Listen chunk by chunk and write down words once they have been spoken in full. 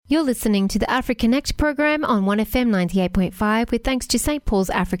You're listening to the Africonnect program on 1FM 98.5 with thanks to St. Paul's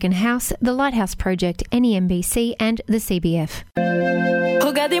African House, the Lighthouse Project, NEMBC and the CBF.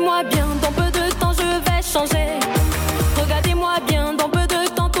 Regardez-moi bien, dans peu de temps je vais changer. Regardez-moi bien, dans peu de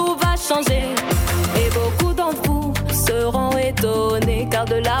temps tout va changer. Et beaucoup d'entre vous seront étonnés, car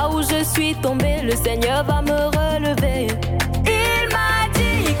de là où je suis tombée, le Seigneur va me relever. Il m'a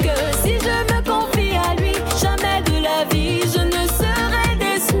dit que si je me confie à lui, jamais de la vie je ne serai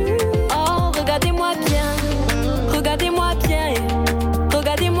déçue. Oh, regardez-moi bien, regardez-moi bien,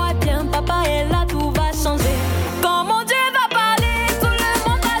 regardez-moi bien, papa est là, tout va changer. Quand mon Dieu va parler, tout le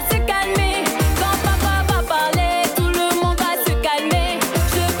monde va se calmer. Quand papa va parler, tout le monde va se calmer.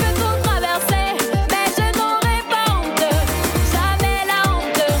 Je peux tout traverser, mais je n'aurai pas honte. Jamais la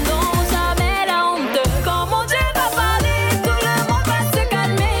honte, non, jamais la honte. Quand mon Dieu va parler, tout le monde va se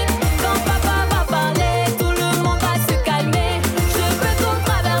calmer. Quand papa va parler, tout le monde va se calmer. Je peux tout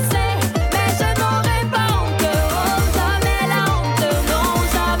traverser, mais je n'aurai pas honte. Oh, jamais la honte, non,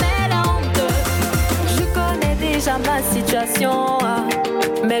 jamais la honte. Je connais déjà ma situation,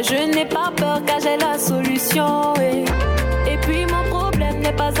 mais je n'ai pas peur car j'ai la solution. Et puis mon problème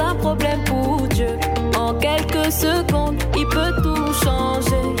n'est pas un problème pour Dieu. En quelques secondes, il peut tout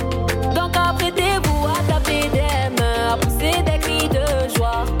changer. Donc apprêtez-vous à taper des mains, à pousser des cris de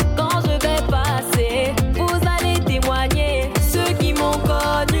joie. Quand je vais passer, vous allez témoigner. Ceux qui m'ont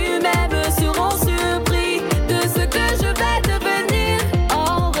connu même seront surpris de ce que je vais devenir.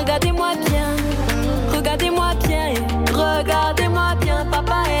 Oh, regardez-moi bien, regardez-moi bien, regardez-moi bien,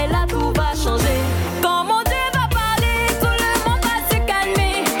 papa est là, tout va changer. Quand mon Dieu va parler, tout le monde va se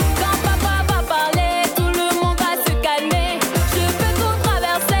calmer. Quand papa va parler, tout le monde va se calmer. Je peux tout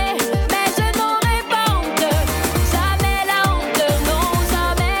traverser, mais je n'aurai pas honte. Jamais la honte, non,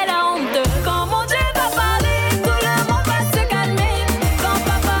 jamais la honte. Quand mon Dieu va parler, tout le monde va se calmer. Quand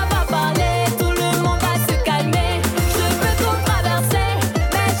papa va parler, tout le monde va se calmer. Je peux tout traverser,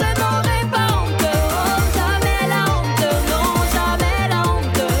 mais je n'aurai pas honte. Oh, jamais la honte, non, jamais la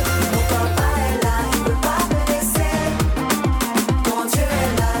honte. Mon papa est là, il peut pas me laisser. Mon Dieu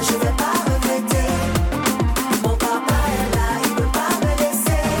est là, je vais pas regretter. Mon papa est là, il peut pas me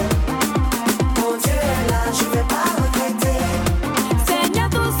laisser. Mon Dieu est là, je vais pas regretter. Seigneur,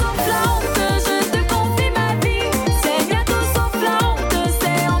 tout sauf la honte, je te confie ma vie. Seigneur, tout sauf la honte,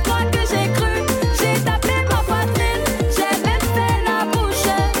 c'est en toi que j'ai cru. J'ai tapé ma poitrine, j'ai même fait la bouche.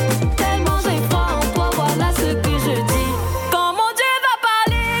 Tellement j'ai foi en toi, voilà ce que je dis. Quand mon Dieu va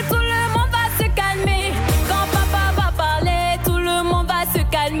parler, tout le monde va se calmer. Quand papa va parler, tout le monde va se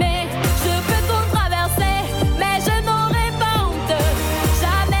calmer. Je peux tout traverser, mais je n'aurai pas honte.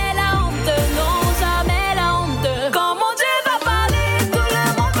 Jamais la honte, non, jamais la honte. Quand mon Dieu va parler, tout le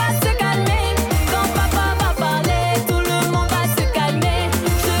monde va se calmer. Quand papa va parler, tout le monde va se calmer.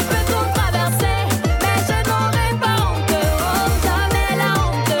 Je peux tout traverser, mais je n'aurai pas honte. Oh, jamais la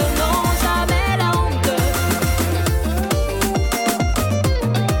honte, non, jamais la honte.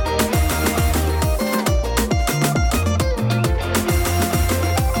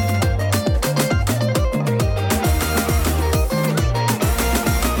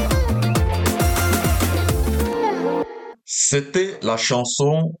 C'était la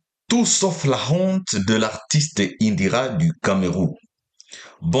chanson Tout sauf la honte de l'artiste Indira du Cameroun.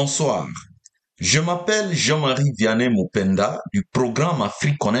 Bonsoir, je m'appelle Jean-Marie Vianney Mopenda du programme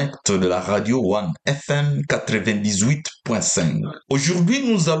Africonnect de la radio 1FM 98.5. Aujourd'hui,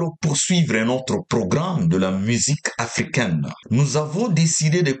 nous allons poursuivre notre programme de la musique africaine. Nous avons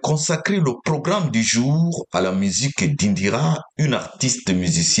décidé de consacrer le programme du jour à la musique d'Indira, une artiste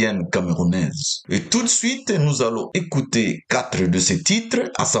musicienne camerounaise. Et tout de suite, nous allons écouter 4 de ses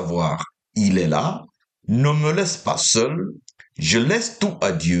titres, à savoir Il est là, Ne me laisse pas seul, Je laisse tout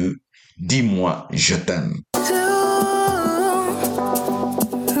à Dieu, Dis-moi je t'aime.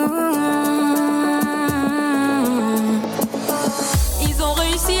 Ils ont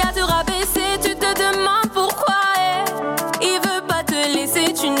réussi à te rabaisser, tu te demandes pourquoi. Il veut pas te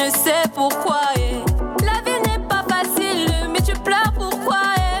laisser, tu ne sais pourquoi. La vie n'est pas facile, mais tu pleures pourquoi.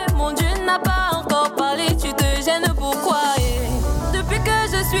 Mon Dieu n'a pas encore parlé, tu te gênes pourquoi. Depuis que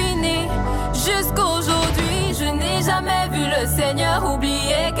je suis née jusqu'aujourd'hui, je n'ai jamais vu le Seigneur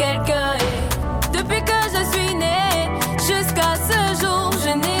oublier quelqu'un. Depuis que je suis née jusqu'à ce jour, je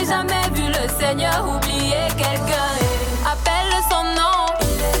n'ai jamais vu le Seigneur oublier quelqu'un. Appelle son nom.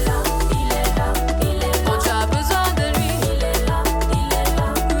 Il est là, il est là, il est là. Quand tu as besoin de lui, il est là, il est là.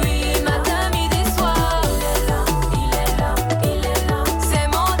 Oui, matin,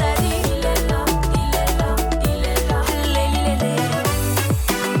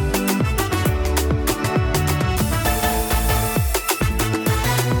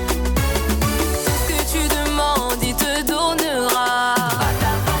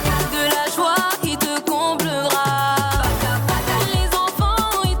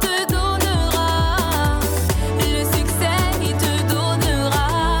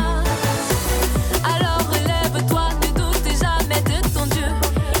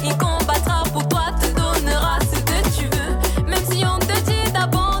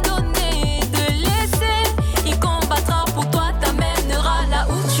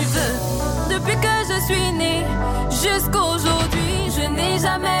 je suis née jusqu'aujourd'hui, je n'ai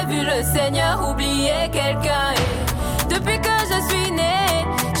jamais vu le Seigneur oublier quelqu'un. Et depuis que je suis née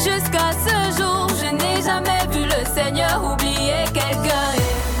jusqu'à ce jour, je n'ai jamais vu le Seigneur oublier quelqu'un. Et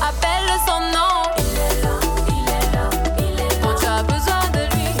appelle son nom. Il est là, il est là, il est là. Quand tu as besoin de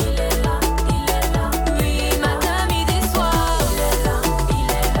lui, il est là, il est là. Oui, matin, midi, soir. Il est là, il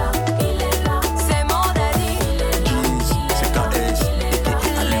est là, il est là. C'est mon daddy. Il est là, c'est KS,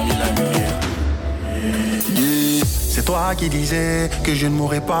 et allume la lumière. Yeah, c'est toi qui disais que je ne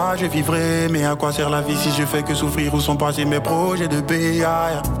mourrais pas, je vivrais. Mais à quoi sert la vie si je fais que souffrir? Où sont passés mes projets de paix?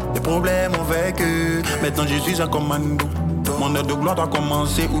 Les problèmes ont vécu, maintenant je suis un commando. Mon heure de gloire doit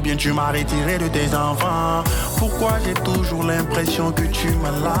commencer, ou bien tu m'as retiré de tes enfants. Pourquoi j'ai toujours l'impression que tu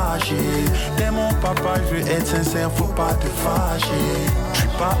m'as lâché? T'es mon papa, je veux être sincère, faut pas te fâcher. Je suis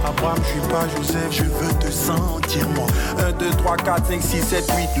pas Abraham, je suis pas Joseph, je veux te sentir moi. 1, 2, 3, 4, 5, 6,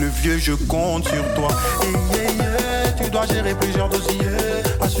 7, 8, le vieux, je compte sur toi. Tu dois gérer plusieurs dossiers,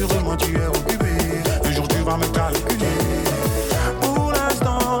 assurément tu es occupé. Un jour tu vas me calculer. Pour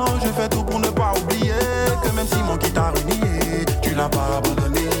l'instant, je fais tout pour ne pas oublier que même si mon qui t'a renié, tu l'as pas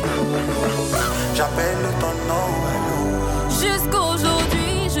abandonné. J'appelle ton nom.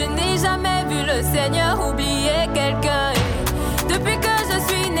 Jusqu'aujourd'hui, je n'ai jamais vu le Seigneur oublier quelqu'un. Depuis que je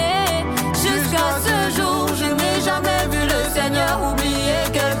suis née jusqu'à ce jour, je n'ai jamais vu le Seigneur oublier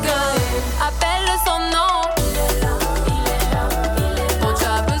quelqu'un. Appelle son nom.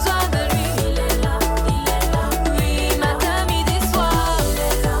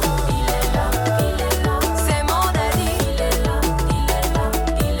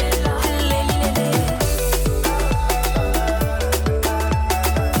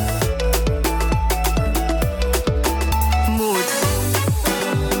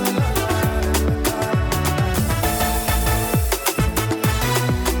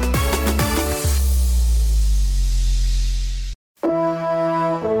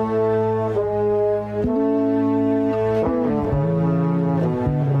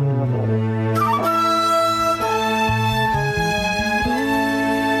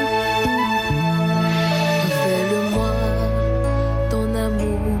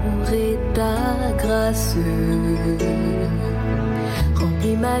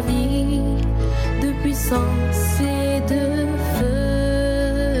 Remplis ma vie de puissance et de feu.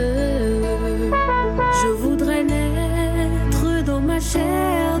 Je voudrais naître dans ma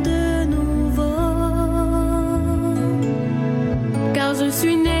chair de nouveau, car je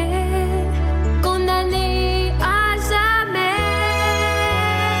suis née condamnée à jamais.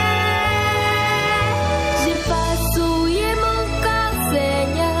 J'ai pas souillé mon corps,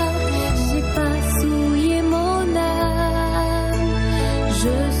 Seigneur, j'ai pas souillé mon âme.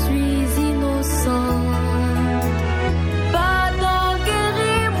 Je suis innocent. Pardon,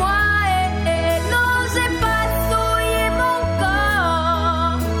 guéris-moi, non, j'ai pas souillé mon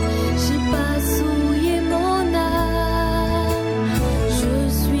corps, j'ai pas souillé mon âme. Je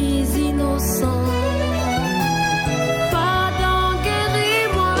suis innocent. Pardon,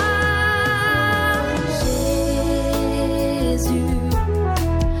 guéris-moi, Jésus,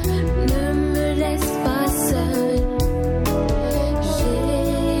 ne me laisse pas seul.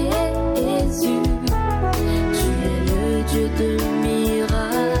 Jésus, tu es le Dieu de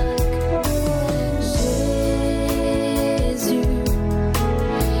miracles. Jésus,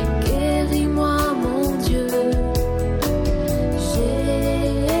 guéris-moi mon Dieu.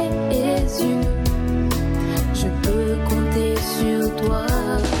 Jésus, je peux compter sur toi.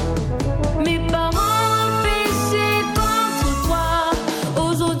 Mes parents ont péché contre toi.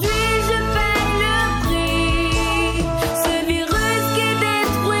 Aujourd'hui, je paye le prix. Ce virus qui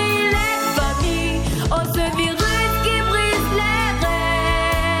détruit les familles. Oh, ce virus qui brise les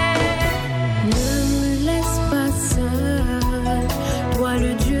rêves. Ne me laisse pas seul. Toi,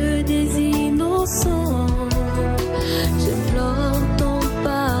 le Dieu des innocents. J'implore ton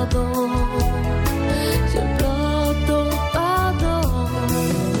pardon. J'implore ton pardon.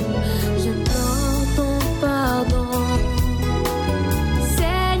 J'implore ton pardon.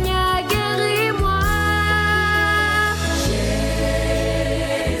 Seigneur, guéris-moi.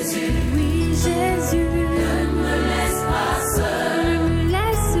 Jésus, oui, Jésus, ne me laisse pas seul. Ne me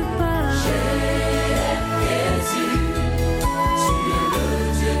laisse pas. Jésus, tu es le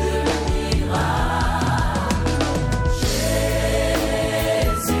Dieu de miracles.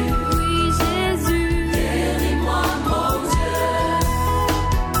 Jésus, oui, Jésus, guéris-moi mon Dieu.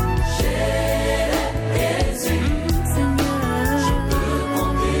 Jésus, Seigneur, je peux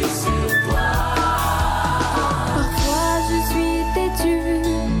compter sur toi. Parfois je suis têtue,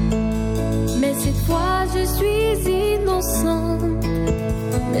 mais cette fois je suis innocente.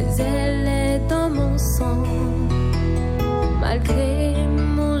 Mais elle est dans mon Malgré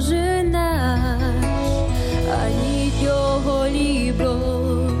mon jeune âge, I need your holy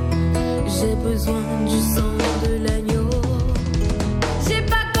blood. J'ai besoin du sang de l'agneau. J'ai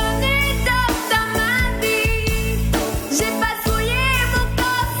pas connu d'homme dans ma vie. J'ai pas souillé mon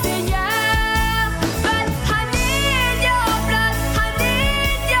corps, Seigneur. But I need your blood, I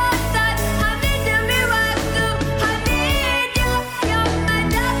need your touch, I need your miracle, I need you. You're my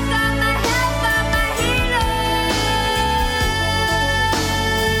doctor, my helper, my healer.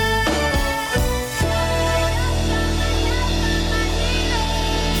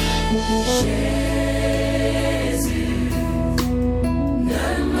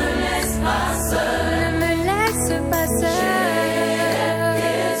 Ne me laisse pas seul.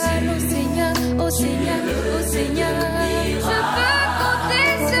 Oh Seigneur, oh Seigneur, oh Seigneur, je veux compter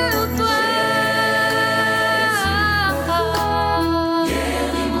sur toi.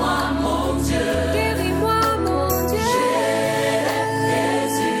 Guéris-moi mon Dieu, guéris-moi mon Dieu.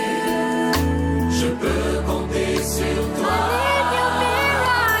 Jésus, je peux compter sur toi.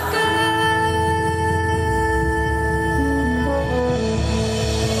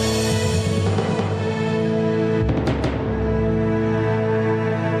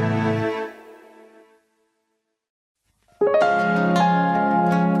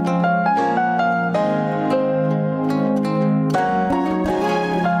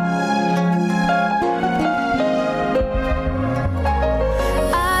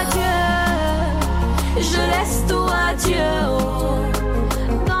 Je laisse tout à Dieu, oh,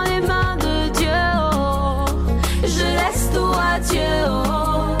 dans les mains de Dieu, oh. Je laisse tout à Dieu,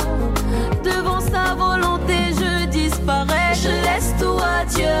 oh. Devant sa volonté je disparais. Je laisse tout à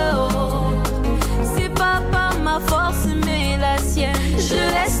Dieu, oh. C'est pas par ma force mais la sienne. Je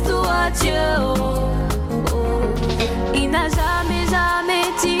laisse tout à Dieu, oh, oh. Il n'a jamais, jamais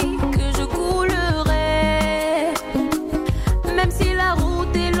dit que je coulerais. Même si la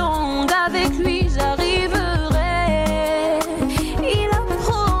route est longue, avec lui j'arriverai. Il a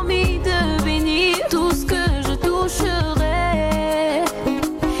promis de bénir tout ce que je toucherai.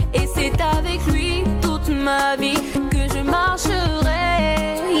 Et c'est avec lui toute ma vie que je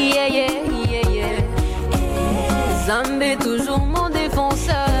marcherai. Yeah, yeah, yeah, yeah. Zambé toujours mon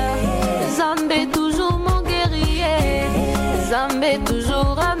défenseur, Zambé toujours mon guerrier, Zambé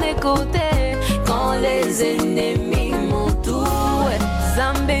toujours à mes côtés quand les ennemis m'entourent.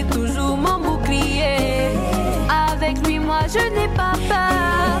 Zambé toujours mon bouclier. Avec lui moi je n'ai pas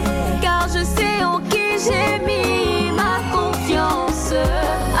peur, car je sais en qui j'ai mis ma confiance.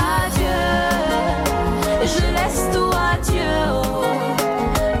 Adieu, je laisse tout à Dieu, oh,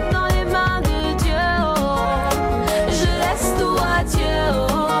 dans les mains de Dieu, oh. Je laisse tout à Dieu, oh.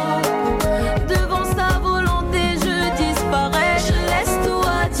 Devant sa volonté je disparais. Je laisse tout à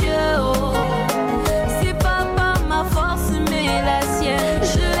Dieu, oh. C'est pas par ma force mais la sienne.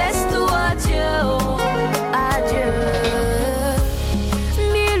 Je laisse tout à Dieu, oh. Adieu.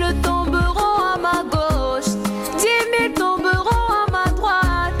 Mille tomberont à ma gauche, 10 000 tomberont à ma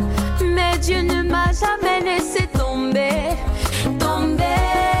droite, mais Dieu ne m'a jamais laissé tomber, tomber.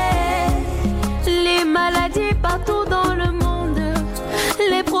 Les maladies partout dans le monde,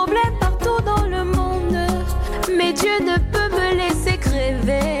 les problèmes partout dans le monde, mais Dieu ne peut me laisser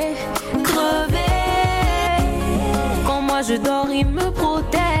crever, crever. Quand moi je dors, il me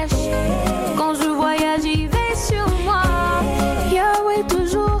protège. Quand je voyage, il veille sur moi. Yahweh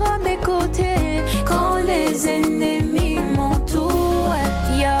toujours à mes côtés. Quand les ennemis m'entourent,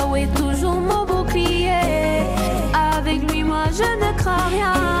 Yahweh toujours mon bouclier. Avec lui, moi je ne crains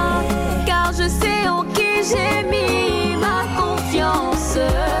rien, car je sais en qui j'ai mis ma confiance.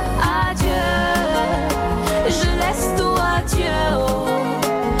 Adieu, je laisse tout à Dieu, oh,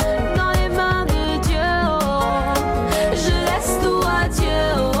 dans les mains de Dieu, oh. Je laisse tout à Dieu,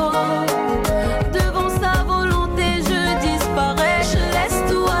 oh. Devant sa volonté je disparais. Je laisse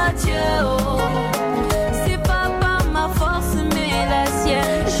tout à Dieu, oh. C'est pas par ma force mais la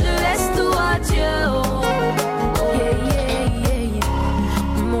sienne. Je laisse tout à Dieu, oh. Yeah, yeah, yeah, yeah.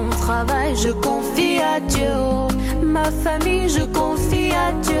 Mon travail je confie à Dieu, oh. Ma famille je confie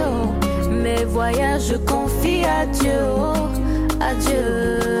à Dieu, oh. Mes voyages je confie à Dieu, oh. À Dieu.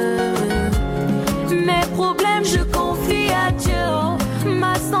 Mes problèmes je confie à Dieu, oh.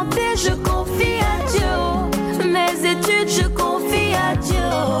 Ma santé je confie à Dieu, oh. Mes études je confie à Dieu,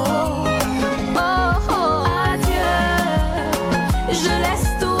 oh. Oh, oh, à Dieu. Je laisse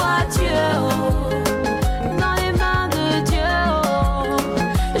tout à Dieu, oh. Dans les mains de Dieu, oh.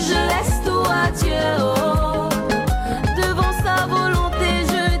 Je laisse tout à Dieu, oh. Devant sa volonté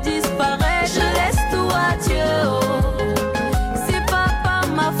je disparais. Je laisse tout à Dieu, oh. C'est pas par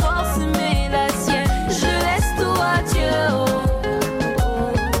ma force mais la sienne. Je laisse tout à Dieu, oh.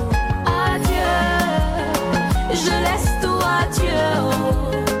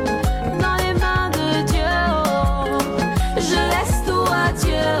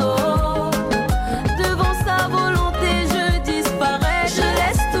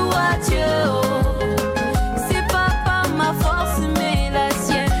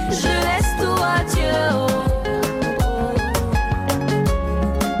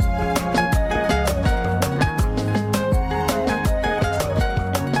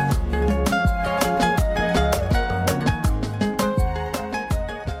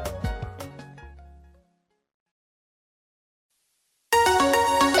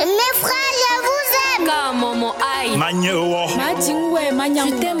 Magnewo. Matingwe, Manyang.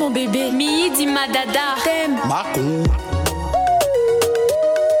 Je t'aime, mon bébé. Midi, ma dada. T'aime. Macon.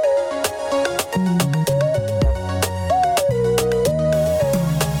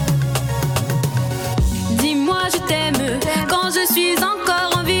 Dis-moi je t'aime quand je suis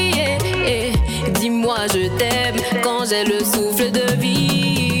encore en vie. Dis-moi je t'aime quand j'ai le souffle de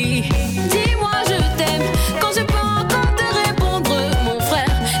vie. Dis-moi je t'aime quand je peux encore te répondre, mon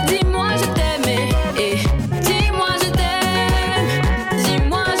frère. Dis-moi je t'aime dis-moi je t'aime.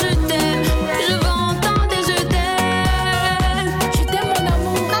 Dis-moi je t'aime. Je veux entendre et je t'aime. Je t'aime, mon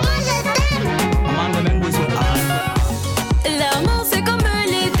amour. Maman, je t'aime. L'amour c'est comme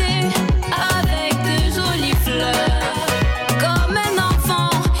l'été avec de jolies fleurs, comme un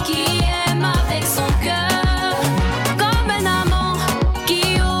enfant qui aime avec son cœur, comme un amant qui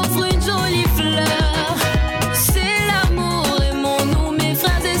offre une jolie fleur. C'est l'amour, aimons-nous mes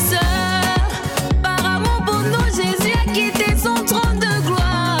frères et sœurs. Par amour pour nous, Jésus a quitté son trône de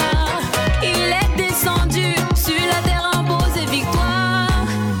gloire. Il est descendu sur la terre en pose et victoire.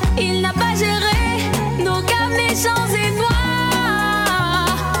 Il n'a pas géré nos cas méchants et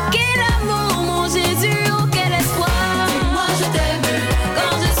noirs. Quel amour, mon Jésus, oh quel espoir. Dis-moi je t'aime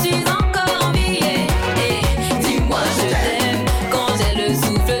quand je suis encore en vie. Dis-moi je t'aime quand j'ai le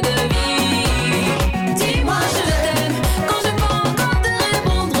souffle de vie. Dis-moi je t'aime quand je peux encore te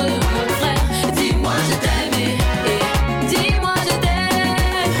répondre, mon frère. Dis-moi je t'aime dis-moi je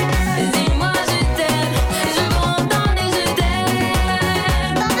t'aime. Dis-moi je t'aime. Je veux entendre et je t'aime.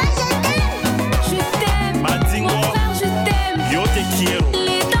 Papa, je t'aime. Je t'aime, mon Madingo. frère, je t'aime. Yo te quiero.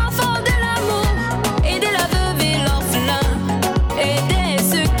 Les enfants de l'amour, aider la veuve et l'orphelin, aider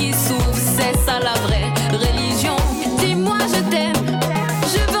ceux qui souffrent, c'est ça la vraie religion. Dis-moi je t'aime,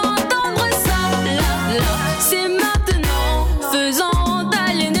 je veux entendre ça, là, c'est maintenant, faisons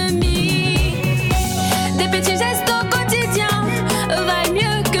à l'ennemi. Des petits gestes au quotidien valent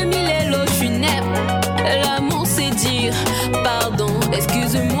mieux que mille éloges funèbres. L'amour c'est dire pardon,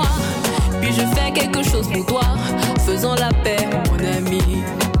 excuse-moi, puis je fais quelque chose pour toi. Faisons la paix, mon ami.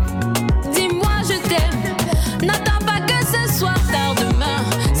 Dis-moi je t'aime. N'attends pas que ce soit tard demain.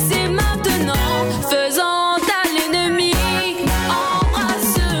 C'est maintenant. Faisons à l'ennemi.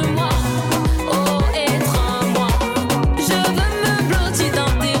 Embrasse-moi. Oh, être en moi. Je veux me blottir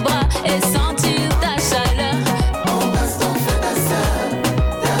dans tes bras et sentir ta chaleur. Embrasse ton frère, ta soeur,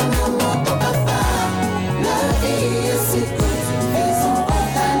 ta maman, ton papa. La vie est si courte, faisons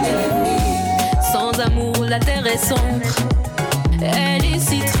honte à l'ennemi. Sans amour, la terre est sombre. Elle est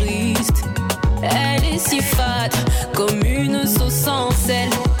si triste, elle est si fade, comme une sauce sans sel.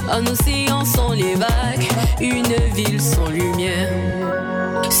 Un océan sans les vagues, une ville sans lumière.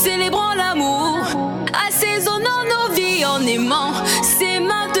 Célébrons l'amour, assaisonnons nos vies en aimant. C'est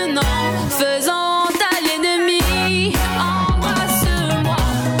maintenant, faisons à l'ennemi. Embrasse-moi,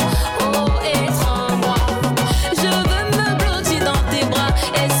 oh être en moi. Je veux me blottir dans tes bras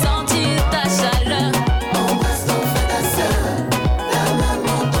et sentir ta chaleur. Embrasse ton frère, ta soeur, ta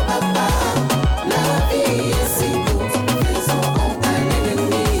maman, ton papa. La vie est si courte, faisons honte à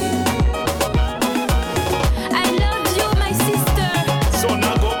l'ennemi. I love you, my sister.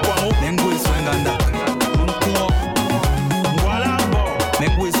 Sonago kwamo. Nengo iswenganda. Unkuo. Voilà bon.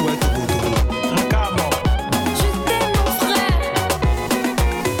 Nengo iswetukutu. Nkabo. Je t'aime, mon frère.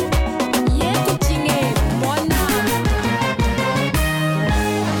 Yekoutingé, mon âme.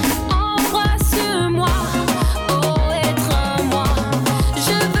 Embrasse-moi, oh être en moi.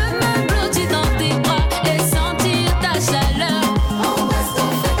 Je veux me blottir dans tes bras et sentir ta chaleur. Embrasse ton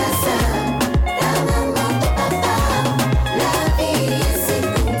frère, ta soeur, ta maman, ton papa. La vie est si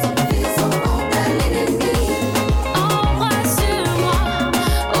courte, faisons honte à l'ennemi. Embrasse-moi,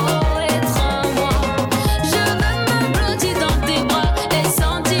 oh être en moi. Je veux me blottir dans tes bras et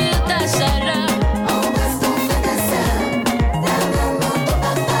sentir ta chaleur. Embrasse ton frère, ta soeur, ta maman, ton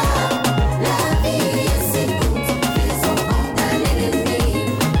papa. La vie est si courte, faisons honte à l'ennemi.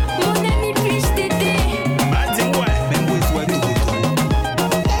 Mon ami, puis-je t'aider? Madingo. Nengo iswetukutu.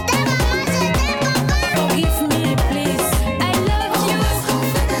 Forgive me, please. I love you. Embrasse ton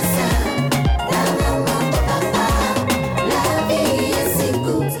frère, ta soeur, ta maman, ton papa. La vie est si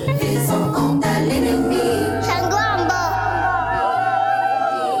courte, faisons honte à l'ennemi.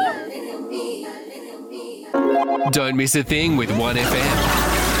 Don't miss a thing with 1FM.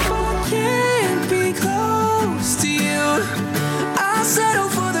 Can't be close to you. I'll settle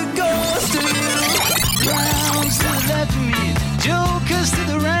for the ghost of you. Clowns to the left of me, jokers to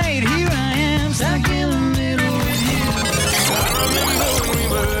the right. Here I am, stuck in the middle with you. I remember when we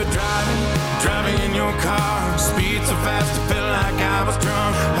were driving in your car. Speed so fast, it felt like I was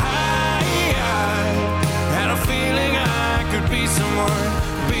drunk. I had a feeling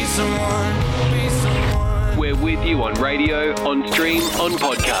someone, be someone. We're with you on radio, on stream, on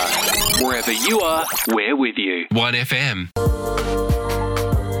podcast. Wherever you are, we're with you. 1FM.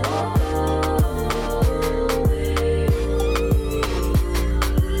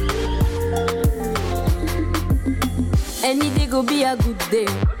 Any day go be a good day.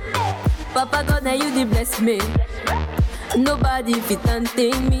 Papa God, now you dey bless me. Nobody fit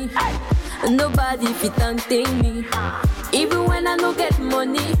unting me. Nobody fit unting me. Even when I no get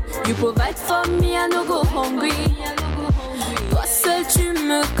money, you provide for me, I no go hungry. Toi seul tu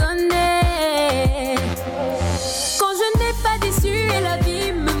me connais. Quand je n'ai pas déçu et la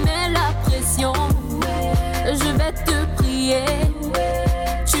vie me met la pression, je vais te prier,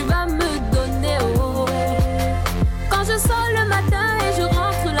 tu vas me donner oh. Quand je sors le matin et je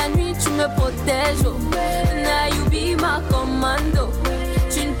rentre la nuit, tu me protèges oh. Now you be my commando,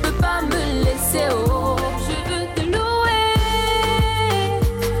 tu ne peux pas me laisser oh. Je veux te louer,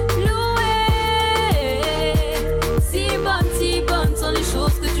 louer. Si bonnes sont les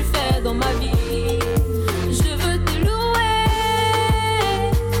choses que tu fais dans ma vie. Je veux te louer,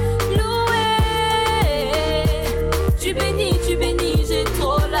 louer. Tu bénis, j'ai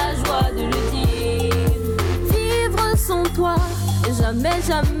trop la joie de le dire. Vivre sans toi, jamais,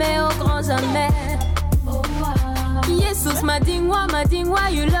 jamais, au grand jamais. Jesus, my ding why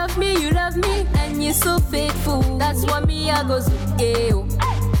you love me, and you're so faithful. That's why me I go zouké,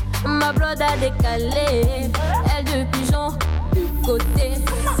 ma brother décalé, elle de pigeon de côté,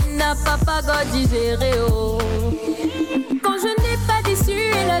 n'a pas God digéré oh. Quand je n'ai pas déçu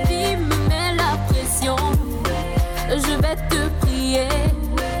et la vie me met la pression, je vais te prier,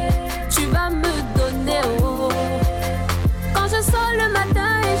 tu vas me donner oh. Quand je sors le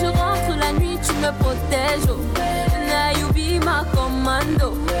matin et je rentre la nuit, tu me protèges oh. Now you be my commando,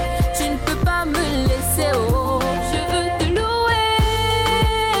 tu ne peux pas me laisser oh. Je veux te louer,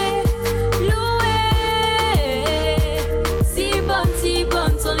 louer. Si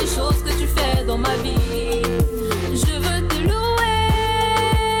bonnes sont les choses que tu fais dans ma vie. Je veux te louer,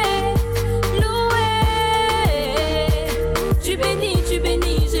 louer. Tu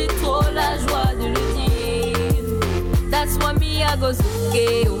bénis, j'ai trop la joie de le dire. That's why me I go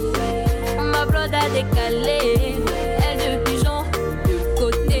zouké oh. Ma brother décalé, elle de pigeon de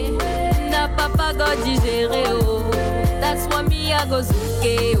côté, n'a pas God digéré oh. That's why me I go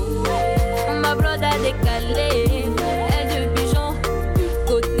zouké oh. Ma brother décalé, elle de pigeon de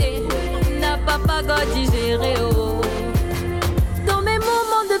côté, n'a pas God digéré oh. Dans mes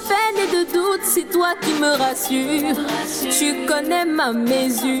moments de peine et de doute, c'est toi qui me rassures. Tu connais ma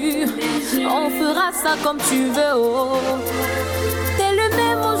mesure, on fera ça comme tu veux oh. T'es le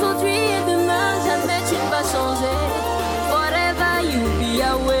même aujourd'hui et demain, jamais tu ne vas changer. Forever you be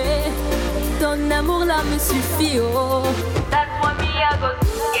away. Ton amour là me suffit oh. That's why me I go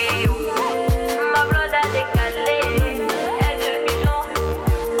zouké oh. Ma brother décalé, elle de pigeon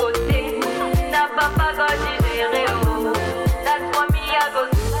côté, n'a pas God digéré oh. That's why me I go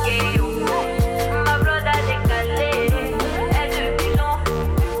zouké oh. Ma brother décalé, elle de pigeon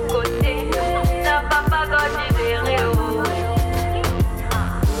côté, n'a pas God digéré oh.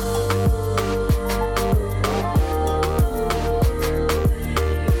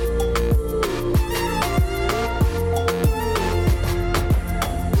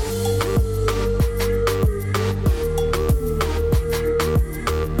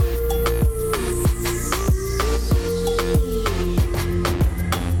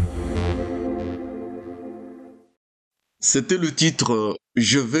 C'était le titre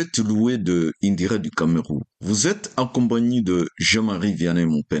Je vais te louer de Indira du Cameroun. Vous êtes en compagnie de Jean-Marie Vianney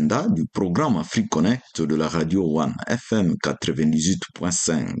Mopenda du programme Africonnect de la radio One FM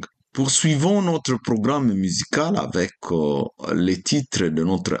 98.5. Poursuivons notre programme musical avec les titres de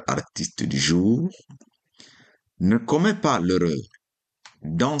notre artiste du jour. Ne commets pas l'erreur.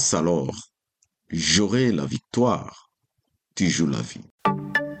 Danse alors. J'aurai la victoire. Tu joues la vie.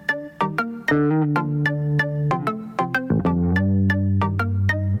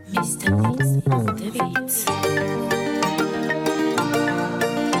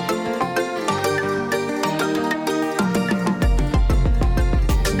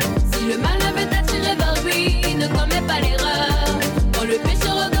 Si le mal veut t'attirer vers lui, ne commets pas l'erreur. Quand le péché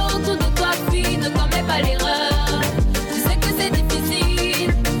rôde autour de toi, fuis, ne commets pas l'erreur. Tu sais que c'est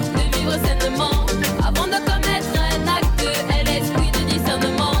difficile de vivre sainement. Avant de commettre un acte, aie l'esprit de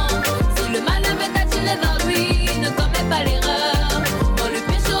discernement. Si le mal veut t'attirer vers lui, ne commets pas l'erreur. Quand le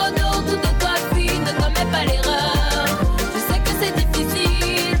péché rôde autour de toi, fuis, ne commets pas l'erreur.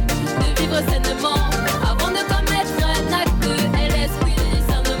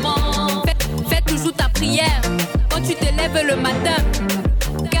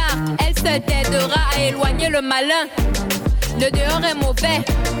 Bible t'aidera à éloigner le malin. Le dehors est mauvais,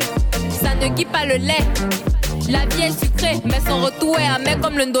 ça ne guide pas le lait. La vie est sucrée, mais son retour est amer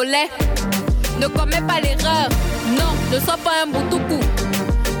comme le ndolé. Ne commets pas l'erreur, non, ne sois pas un boutoukou.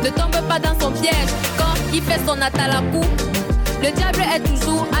 Ne tombe pas dans son piège quand il fait son atalakou. Le diable est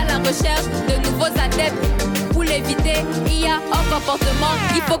toujours à la recherche de nouveaux adeptes. Pour l'éviter, il y a un comportement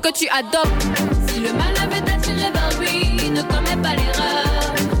qu'il faut que tu adoptes. Si le mal veut t'attirer vers lui, ne commets pas l'erreur.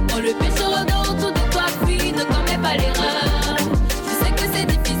 Quand le péché rôde autour de toi, fuis, ne commets pas l'erreur. Je sais que c'est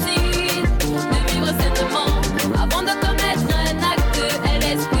difficile de vivre sainement. Avant de commettre un acte, est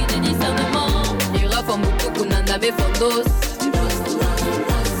l'esprit de discernement. Il refond beaucoup pour n'en fondos.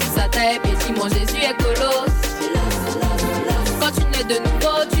 Satan est petit, mon Jésus est colosse. Quand tu nais de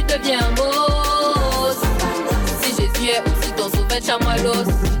nouveau, tu deviens un boss. Si Jésus est aussi ton sauveur, chamoilos.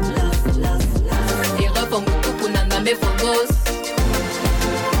 Et refond beaucoup pour n'en fondos.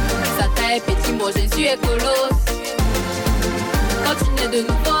 Satan est petit, mon Jésus est colosse. Quand tu nais de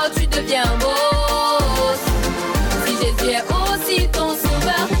nouveau, tu deviens un boss. Si Jésus est aussi ton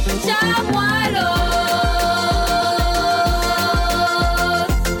sauveur, chamoilos.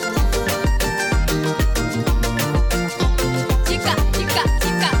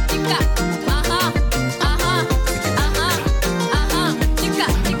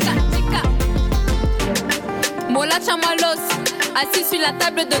 Mola Chamalos, assis sur la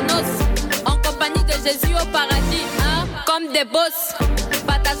table de noces, en compagnie de Jésus au paradis, hein, comme des boss,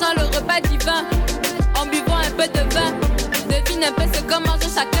 partageant le repas divin, en buvant un peu de vin. Devine un peu ce que mange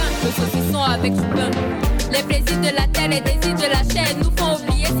chacun, le saucisson avec du pain. Les plaisirs de la terre, les désirs de la chair nous font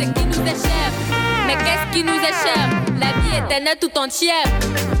oublier ce qui nous est cher. Mais qu'est-ce qui nous est cher? La vie éternelle tout entière.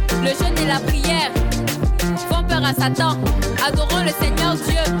 Le jeûne et la prière font peur à Satan. Adorons le Seigneur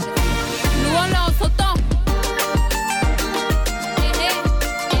Dieu, louons-le en sautant.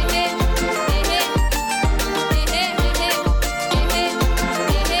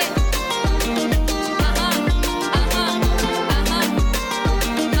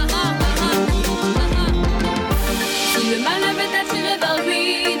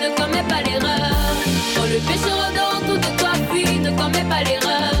 Le péché rôde autour de toi, puis ne commets pas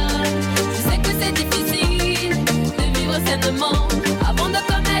l'erreur. Je sais que c'est difficile de vivre sainement. Avant de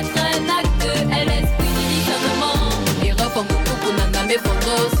commettre un acte, est l'esprit du discernement. Et refond beaucoup pour n'en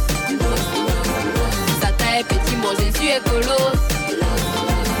fondos. Satan est petit, mon Jésus est colosse.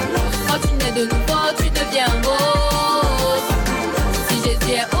 Quand tu nais de nouveau, tu deviens un boss. Si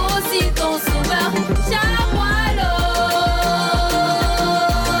Jésus est aussi ton sauveur, chamoilos.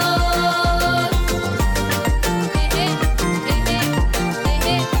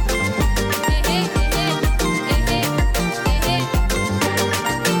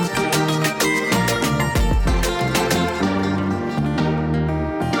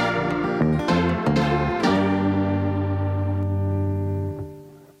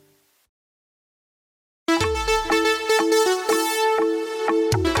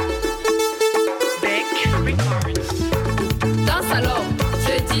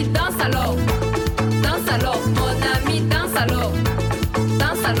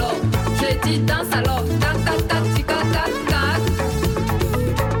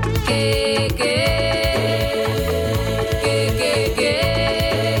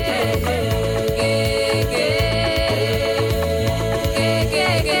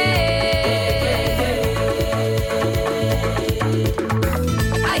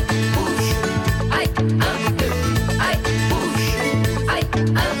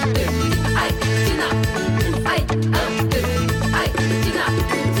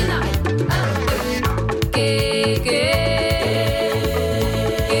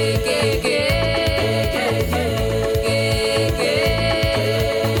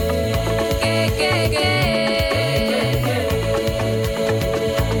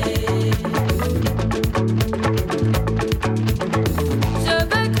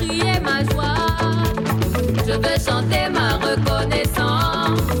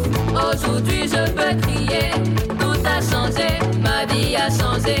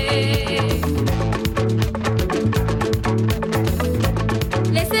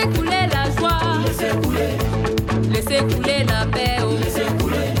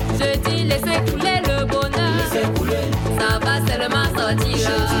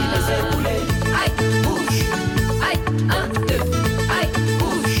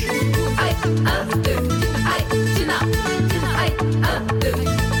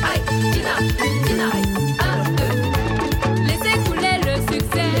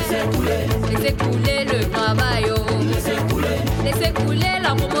 Laissez couler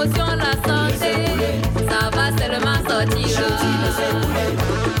la promotion, la santé, ça va seulement sortir.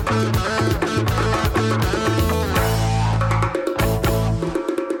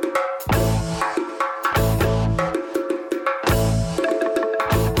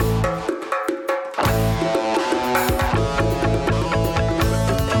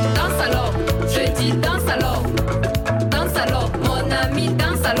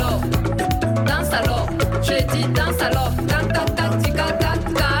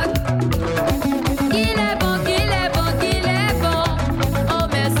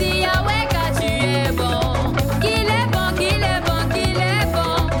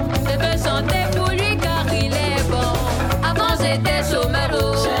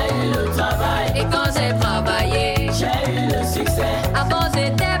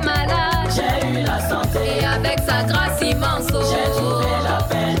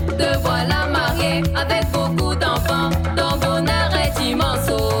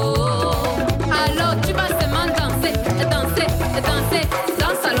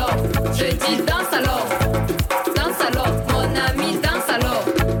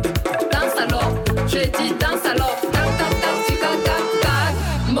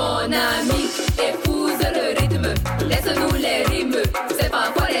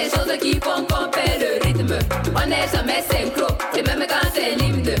 qui font qu'on fait le rythme. On n'est jamais synchro, et même quand c'est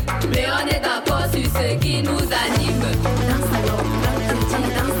l'hymne. Mais on est d'accord sur ce qui nous anime. Danse alors,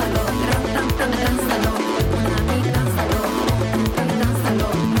 danse alors, danse alors, mon ami danse alors, danse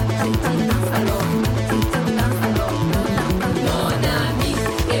alors, danse alors, danse alors. Mon ami,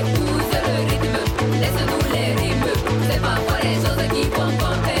 épouse le rythme, laisse-nous les rimes. C'est parfois les choses qui font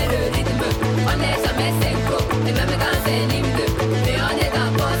qu'on fait le rythme. On n'est jamais synchro, et même quand c'est l'hymne. Mais on est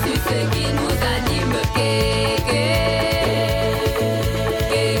d'accord sur ce qui nous anime.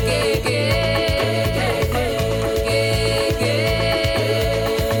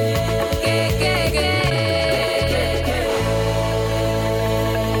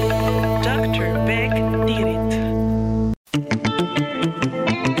 Dr. Big did it.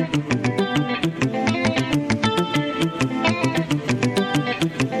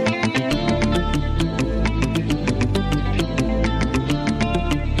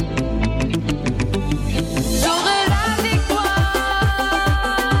 J'aurai la victoire,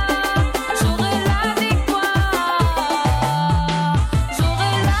 j'aurai la victoire,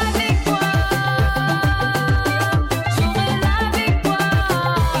 j'aurai la victoire, j'aurai la victoire,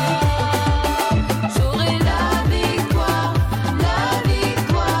 j'aurai la victoire, la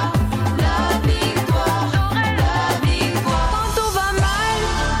victoire, la victoire, j'aurai la victoire. Quand tout va mal,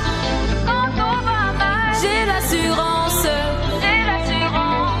 j'ai l'assurance,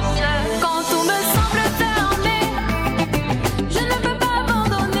 quand tout me semble fermé, je ne peux pas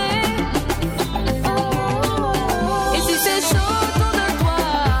abandonner. Et si c'est chaud autour de toi,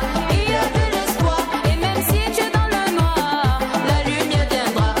 il y a de l'espoir. Et même si tu es dans le noir, la lumière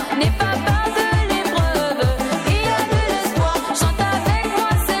viendra. N'aie pas peur de l'épreuve, il y a de l'espoir. Chante avec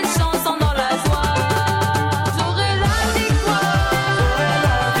moi cette chanson dans la joie. J'aurai la victoire,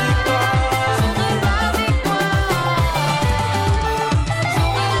 j'aurai la victoire,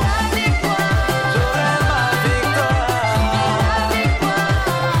 j'aurai la victoire, j'aurai la victoire, j'aurai ma victoire,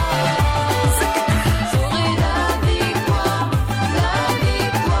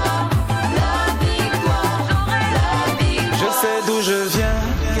 j'aurai la victoire, Je sais d'où je viens,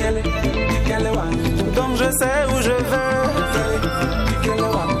 donc je sais où je vais.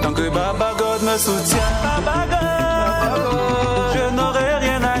 Tant que Baba God me soutient, je n'aurai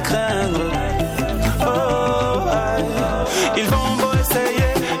rien à craindre. Oh, aïe. Ils vont beau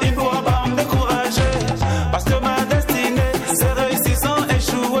essayer, ils ne pourront pas me décourager. Parce que ma destinée, c'est réussir sans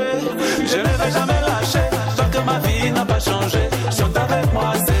échouer. Je ne vais jamais lâcher, tant que ma vie n'a pas changé. Chante avec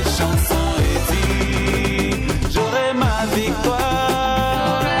moi ces chansons et dis, j'aurai ma victoire.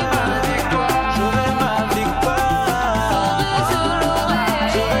 J'aurai ma victoire.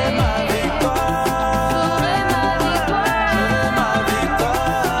 J'aurai ma victoire. J'aurai ma victoire.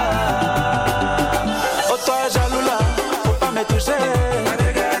 Oh toi jaloux là, faut pas me toucher.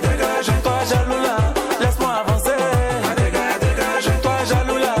 Toi jaloux là, laisse-moi avancer. Toi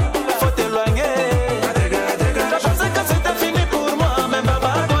jaloux là, faut t'éloigner. J'ai pensé que c'était fini pour moi, mais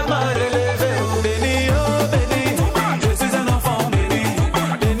Baba God m'a relevé. Béni, oh béni, je suis un enfant béni.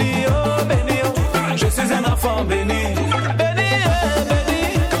 Béni, oh béni, oh, je suis un enfant béni. Béni, béni,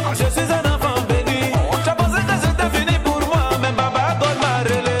 je suis un enfant béni. J'ai pensé que c'était fini pour moi, mais Baba God m'a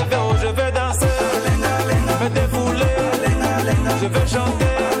relevé. Oh, je vais danser, me défouler, je vais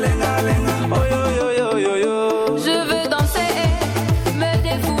chanter. Oh yo yo yo yo yo. Je veux danser, me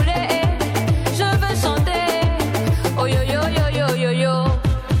défouler, je veux chanter. Oh yo yo yo yo yo yo.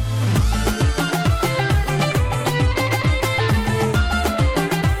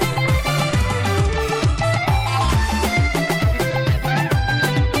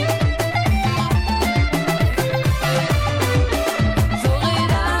 J'aurai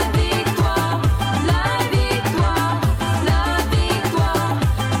la victoire, la victoire, la victoire,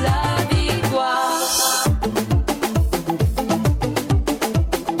 la victoire.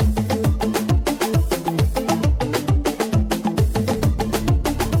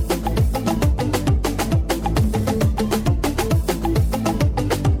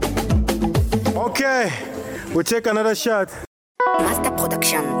 Okay, we'll take another shot. Master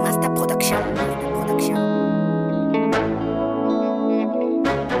Production, Master Production, Master Production.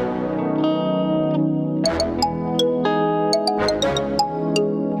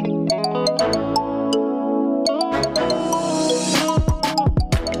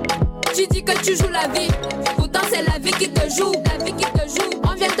 Tu dis que tu joues la vie, pourtant c'est la vie qui te joue, la vie qui te joue.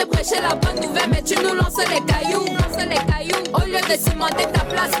 On vient te prêcher la bonne nouvelle, mais tu nous lances les cailloux, Au lieu de cimenter ta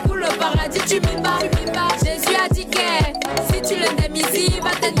place pour le paradis, tu m'y bats. Jésus a dit que si tu le n'aimes ici, il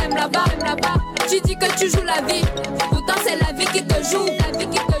va te t'aimer là-bas. Tu dis que tu joues la vie, pourtant c'est la vie qui te joue,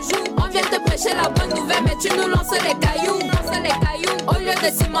 On vient te prêcher la bonne nouvelle, mais tu nous lances les cailloux, Au lieu de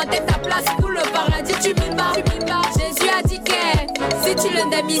cimenter ta place pour le paradis, tu m'y bats. Jésus a dit que si tu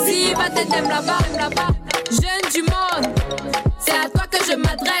l'indemnises, il va t'aider là-bas. Jeune du monde, c'est à toi que je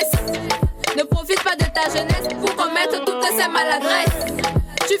m'adresse. Ne profite pas de ta jeunesse pour commettre toutes ces maladresses.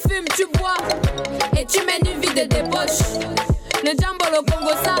 Tu fumes, tu bois et tu mènes une vie de débauche. Le Djambolo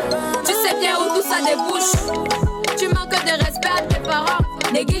Congo ça, tu sais bien où tout ça débouche. Tu manques de respect à tes parents,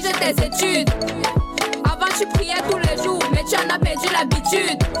 néglige tes études. Avant tu priais tous les jours, mais tu en as perdu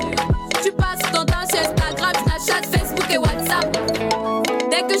l'habitude. Tu passes ton temps sur Instagram, Snapchat, Facebook et WhatsApp.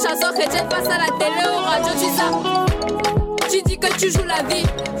 Dès que Chanson chrétienne passe à la télé ou radio, tu zappes. Tu dis que tu joues la vie,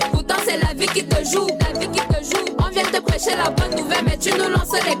 pourtant c'est la vie qui te joue. On vient te prêcher la bonne nouvelle, mais tu nous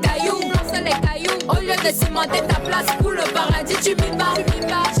lances les cailloux. Au lieu de cimenter ta place pour le paradis, tu m'y bats.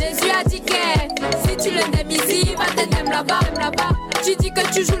 Jésus a dit que si tu l'indemnises, il va t'aider là-bas. Tu dis que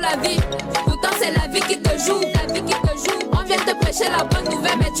tu joues la vie, pourtant c'est la vie qui te joue. On vient te prêcher la bonne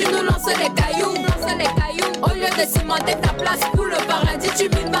nouvelle, mais tu nous lances les cailloux. Au lieu de cimenter ta place pour le paradis, tu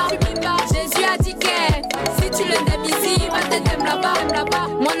m'y bats. Jésus a dit que si tu l'indemnises, il va t'aider là-bas.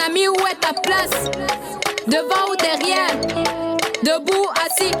 Mon ami, où est ta place? Devant ou derrière? Debout,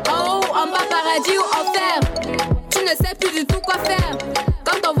 assis, en haut, en bas, paradis ou enfer? Tu ne sais plus du tout quoi faire.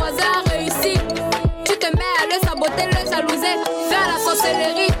 Quand ton voisin a réussi, tu te mets à le saboter, le jalouser, faire la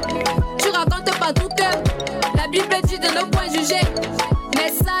sorcellerie. Tu racontes partout que la Bible dit de ne point juger. Mais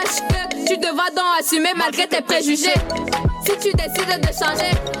sache que tu devras donc assumer malgré tes préjugés. Si tu décides de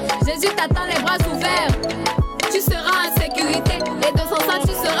changer, Jésus t'attend les bras ouverts. Tu seras en sécurité et de son sang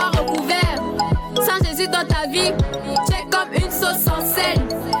tu seras recouvert. Sans Jésus dans ta vie, tu es comme une sauce sans sel.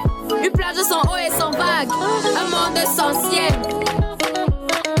 Une plage sans eau et sans vague, un monde sans ciel.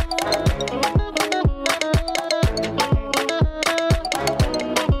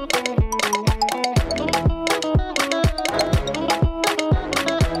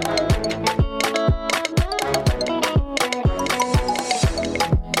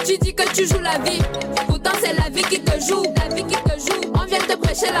 Tu dis que tu joues la vie, pourtant c'est la vie qui te joue. On vient te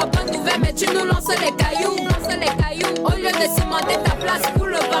prêcher la bonne nouvelle, mais tu nous lances les cailloux. Au lieu de cimenter ta place pour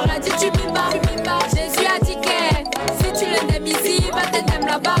le paradis, tu m'y bats. Jésus a dit que si tu l'indemnises, il va t'aider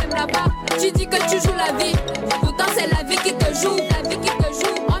là-bas. Tu dis que tu joues la vie, pourtant c'est la vie qui te joue.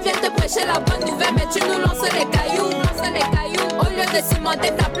 On vient te prêcher la bonne nouvelle, mais tu nous lances les cailloux. Au lieu de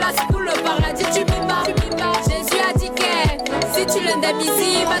cimenter ta place pour le paradis, tu m'y bats. Jésus a dit que si tu l'indemnises,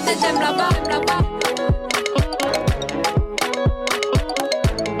 il va t'aider là-bas.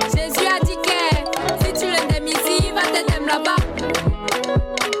 Jésus a dit que si tu l'indemnises, il va t'aider là-bas.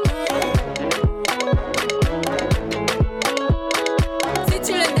 Si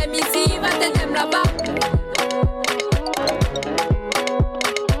tu l'indemnises, il va t'aider là-bas.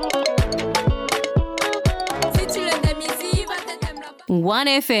 Si tu l'indemnises, il va t'aider là-bas.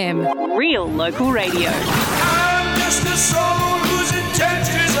 1FM, real local radio. I'm just a soul whose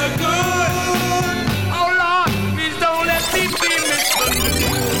intentions are good. Oh Lord, please don't let me be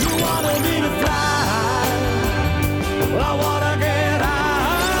misunderstood. You wanted me to fly, well I wanna get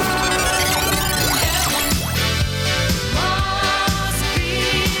high. Must be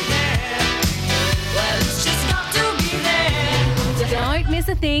there. Well, it's just got to be there. Don't miss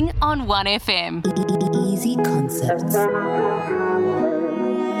a thing on 1FM. Easy concepts.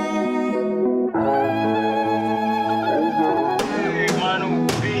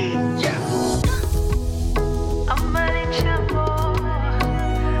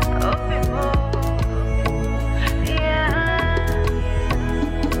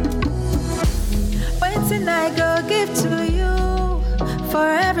 Waiting I go give to you for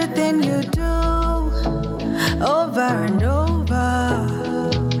everything you do over and over.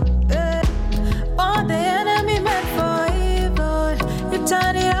 All the enemy meant for evil, you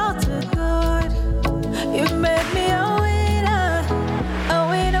turn it out to good. You made me a winner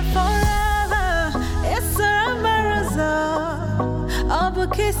forever. It's a marathon.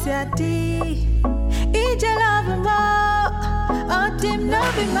 Abukisiati, Ija love more, Otim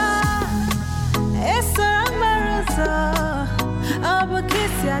Nobima. It's a marathon.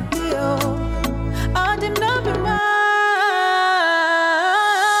 Abukisiati, Otim Nobima.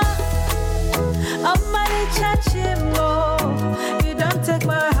 You don't take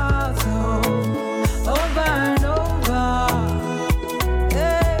my heart home over and over.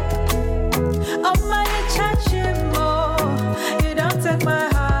 Hey. I'm money touching more. You don't take my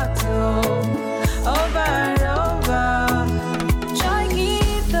heart home over and over. Joy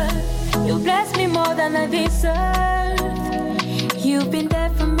giver, you bless me more than I deserve. You've been there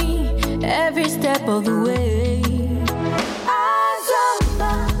for me every step of the way.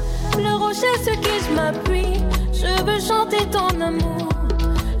 Azamba, le rocher sur qui je m'appuie. Je veux chanter ton amour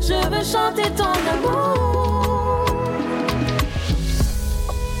je veux chanter ton amour.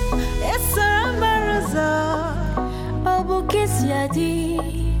 Essa amorosa, Obuke siadi,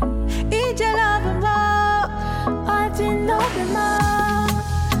 ije love mo, adinobema.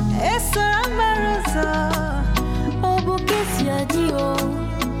 essa amorosa, Obuke siadi o,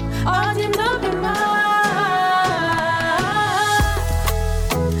 adinobema.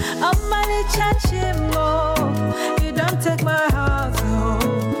 Amali chachimo, you don't take my heart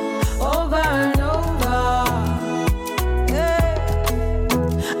home, over and over. Hey.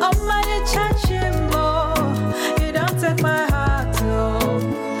 Amali chachimo, you don't take my heart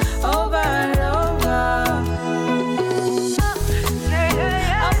home, over and over.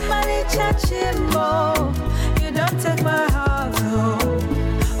 Amali chachimo, you don't take my heart home,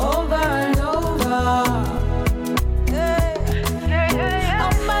 over and over.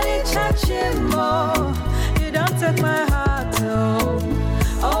 You don't take my heart home,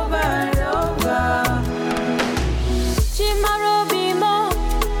 over and over. Chimarobimo,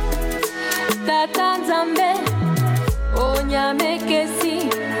 Tatanzambe, Onyamekesi,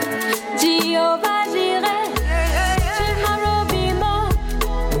 Jehovah Jireh. Chimarobimo,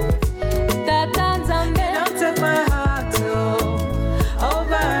 Tatanzambe, You don't take my heart home,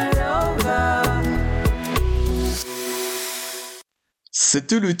 over and over.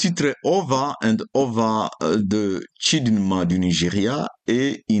 C'était le titre Ova and Ova de Chidinma du Nigeria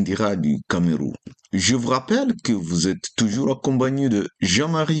et Indira du Cameroun. Je vous rappelle que vous êtes toujours accompagné de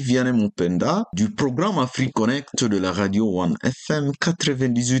Jean-Marie Vianney Mupenda du programme Africonnect de la radio One FM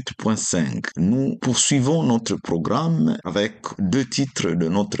 98.5. Nous poursuivons notre programme avec deux titres de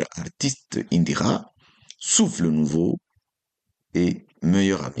notre artiste Indira, Souffle nouveau et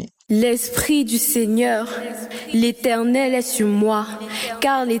Meilleur ami. L'Esprit du Seigneur, l'Éternel est sur moi,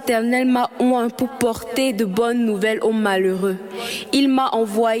 car l'Éternel m'a oint pour porter de bonnes nouvelles aux malheureux. Il m'a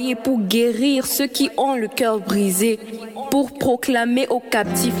envoyé pour guérir ceux qui ont le cœur brisé, pour proclamer aux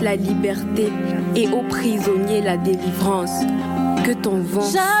captifs la liberté et aux prisonniers la délivrance. Que ton vent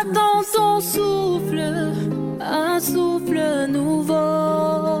j'attends ton souffle, un souffle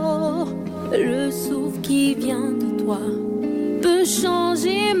nouveau, le souffle qui vient de toi peut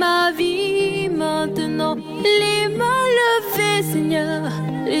changer ma vie maintenant. Les mains levées, Seigneur,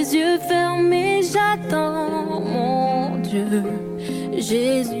 les yeux fermés, j'attends mon Dieu.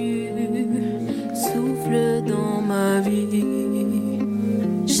 Jésus, souffle dans ma vie.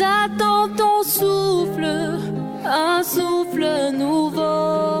 J'attends ton souffle, un souffle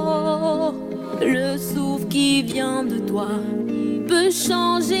nouveau, le souffle qui vient de toi peut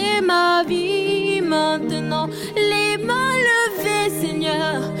changer ma vie maintenant. Les mains levées,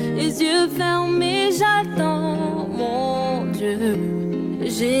 Seigneur, les yeux fermés, j'attends mon Dieu.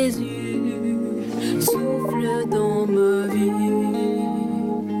 Jésus, souffle dans ma vie.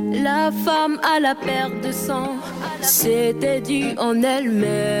 La femme à la perte de sang, c'était dû en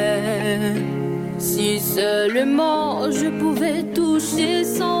elle-même. Si seulement je pouvais toucher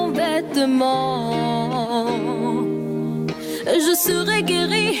son vêtement, je serai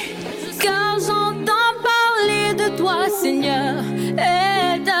guérie, car j'entends parler de toi, Seigneur.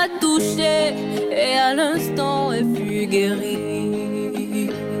 Elle t'a touché, et à l'instant elle fut guérie.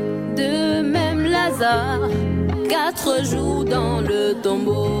 De même Lazare, 4 jours dans le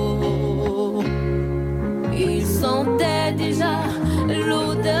tombeau, il sentait déjà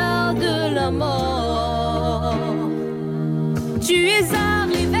l'odeur de la mort. Tu es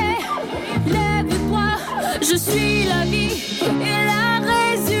arrivé, lève-toi, je suis la vie et la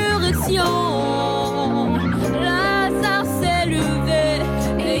résurrection. Lazare s'est levé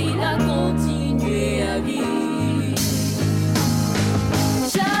et il a continué à vivre.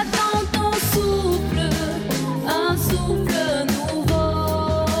 J'attends ton souffle, un souffle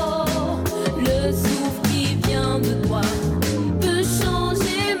nouveau, le souffle qui vient de toi peut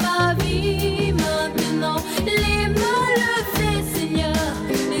changer ma vie maintenant. Les mains levées, Seigneur,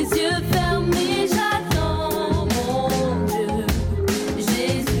 les yeux fermés, j'attends mon Dieu.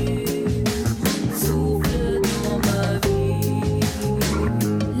 Jésus, souffle dans ma vie.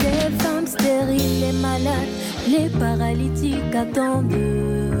 Les femmes stériles, les malades, les paralytiques attendent.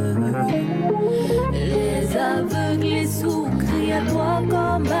 Les aveugles, les sourds crient à toi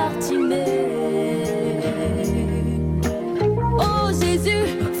comme Bartimée. Oh Jésus,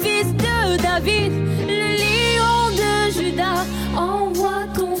 fils de David, le lion de Judas, envoie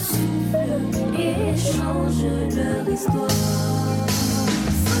ton souffle et change leur histoire.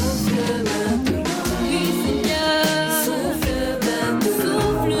 Souffle maintenant, oui Seigneur, souffle maintenant,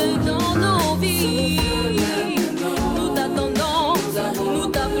 souffle dans nos vies. Nous t'attendons, nous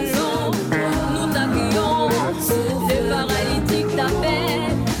t'appelons, nous t'accueillons. Les paralytiques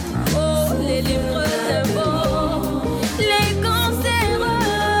t'appellent,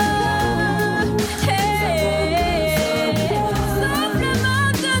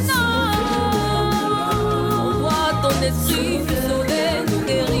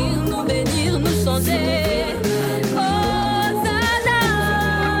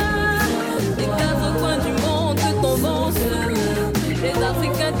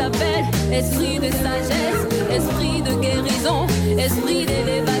 appelle esprit de sagesse, esprit de guérison, esprit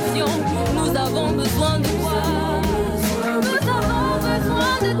d'élévation. Nous avons besoin de toi. Nous avons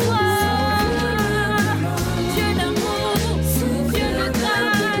besoin de toi. Dieu d'amour, Dieu de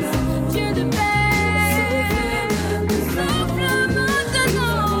grâce, Dieu de paix. Souffle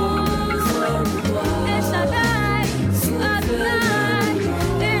maintenant. El Shaddai, Adonai,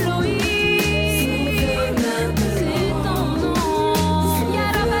 Elohim, c'est ton nom.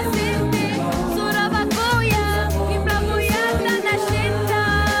 Yarabasete, Sorabakoya, Imlaboya, Tanasheta.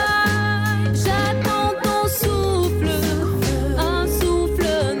 J'attends ton souffle, un souffle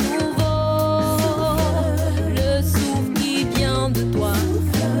nouveau. Le souffle qui vient de toi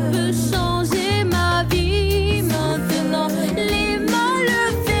peut changer ma vie maintenant. Les mains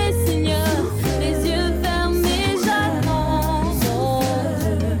levées, Seigneur, les yeux fermés, j'attends mon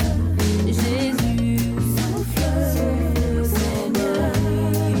Dieu. Jésus, souffle, Seigneur,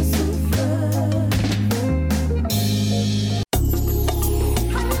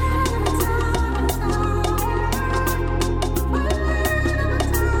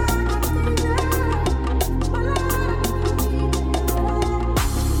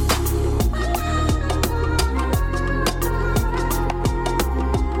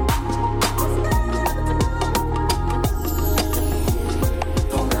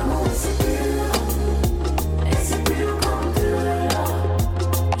 Ton amour c'est pur, et c'est pur comme de l'or.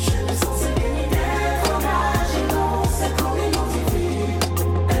 Je me sens si béni d'être engagé dans cette communion divine.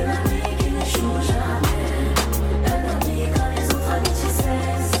 Un ami qui n'échoue jamais, un ami quand les autres amitiés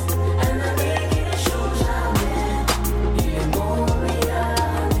cessent, un ami qui n'échoue jamais. Il est mon meilleur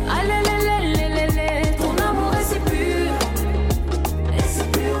ami. Allez, ton amour est si pur, Et c'est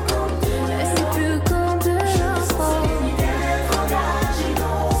pur comme de l'or. c'est pur comme de Je me sens si l'or. béni d'être engagé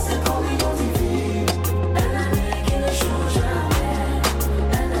dans cette communion divine. Un ami qui n'échoue jamais,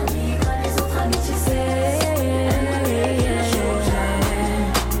 un ami quand les autres amitiés cessent, un ami qui n'échoue jamais.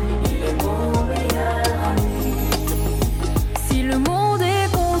 Il est mon meilleur ami. Si le monde est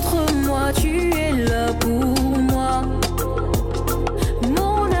contre moi, tu es là pour moi.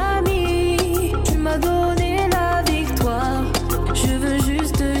 Mon ami, tu m'as donné la victoire. Je veux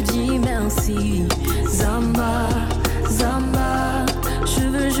juste te dire merci. Zamba, Zamba, je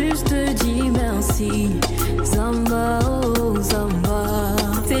veux juste te dire merci. Zamba, oh Zamba,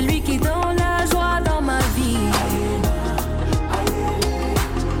 c'est lui qui donne la joie dans ma vie.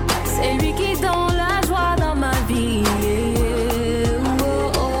 C'est lui qui donne la joie dans ma vie.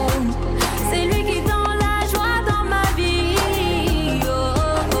 Oh, oh. C'est lui qui donne la joie dans ma vie. Oh,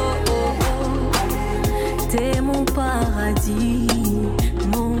 oh, oh, oh. T'es mon paradis,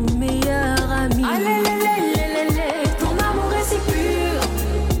 mon meilleur ami. Ton amour est si pur,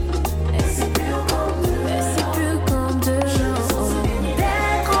 Et c'est pur comme de l'or. c'est pur comme de l'or.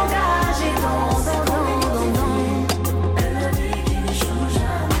 D'être engagé dans cette communion divine. Un ami qui n'échoue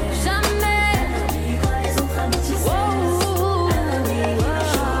jamais. Jamais. Un ami quand les autres amitiés cessent. Un ami qui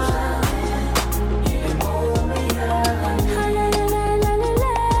n'échoue jamais. Il est mon meilleur ami.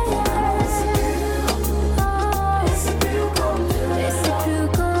 Ton amour c'est pur, et c'est pur comme de l'or. Et c'est pur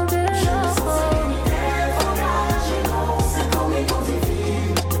comme de Je me sens si l'or. béni d'être engagé dans cette communion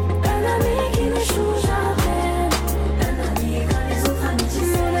divine. Un ami qui n'échoue jamais. Un ami quand les autres amitiés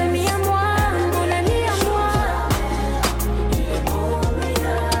cessent. Mon ami à moi, mon ami à moi. Il est mon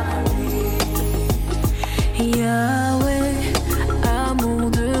meilleur ami. Yahweh, amour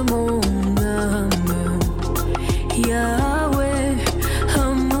de mon âme. Yahweh,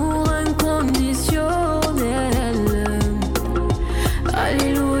 amour inconditionnel.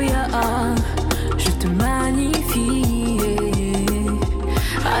 Alléluia, je te magnifie.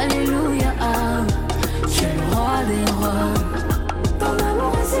 Alléluia, tu es le roi des rois. Ton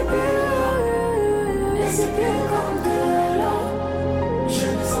amour est si pur, et c'est pur comme de l'or. Je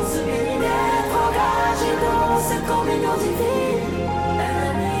me sens si béni d'être engagé dans cette communion divine. Un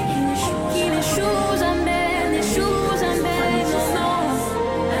ami qui n'échoue jamais. N'échoue jamais, non, non.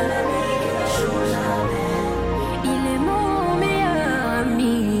 Un ami qui n'échoue jamais. Il est mon meilleur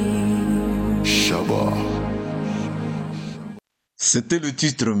ami. Shabbat. C'était le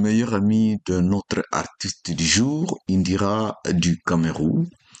titre meilleur ami de notre artiste du jour, Indira du Cameroun.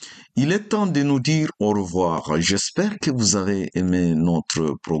 Il est temps de nous dire au revoir. J'espère que vous avez aimé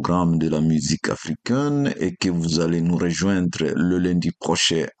notre programme de la musique africaine et que vous allez nous rejoindre le lundi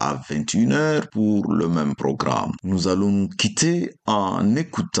prochain à 21h pour le même programme. Nous allons nous quitter en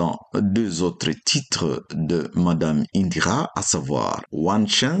écoutant deux autres titres de Madame Indira, à savoir One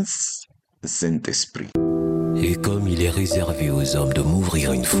Chance, Saint-Esprit. Et comme il est réservé aux hommes de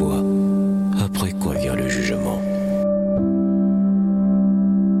m'ouvrir une fois, après quoi vient le jugement.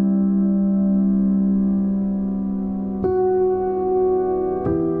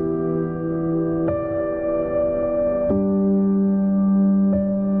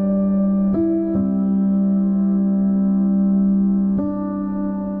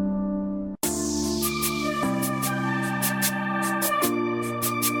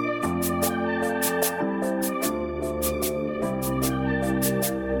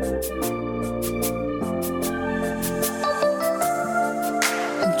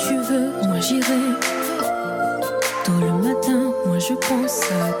 tu veux, moi j'irai. Tôt le matin, moi je pense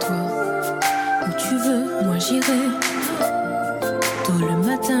à toi. Où tu veux, moi j'irai. Tôt le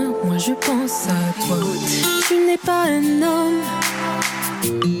matin, moi je pense à toi. Tu n'es pas un homme,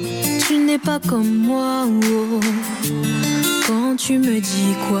 tu n'es pas comme moi. Oh. Quand tu me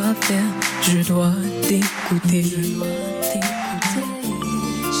dis quoi faire, je dois t'écouter.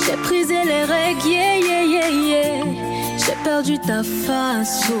 J'ai brisé les règles, yeah, yeah, yeah, yeah. J'ai perdu ta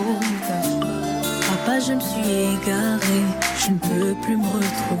face, oh. Papa, je me suis égarée, je ne peux plus me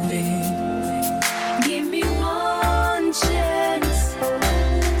retrouver. Give me one chance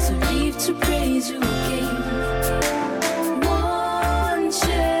to live to praise you again. One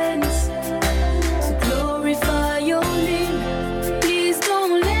chance to glorify your name. Please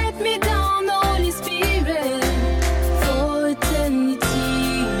don't let me down, Holy Spirit, for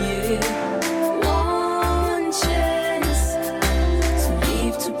eternity. Yeah. One chance to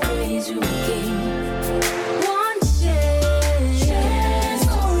live to praise you again. One chance,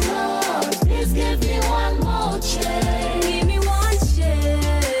 oh Lord, please give me one more chance. Give me one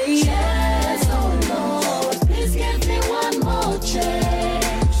chance, oh Lord, please give me one more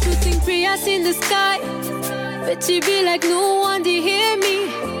chance. Shooting prayers in the sky, but you be like no one to hear me.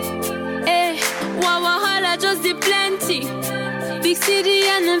 Eh, Wawahala just the plenty. Big city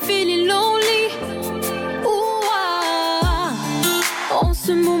and I'm feeling lonely. Ooh, ah. En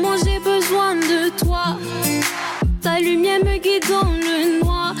ce moment j'ai besoin de toi. Ta lumière me guide dans le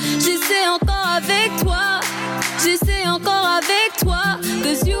noir. J'essaie encore avec toi. J'essaie encore avec toi.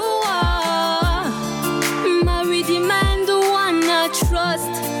 Cause you are my redeemer and the one I trust.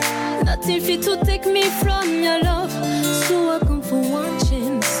 Nothing fit to take me from your love. So I come for one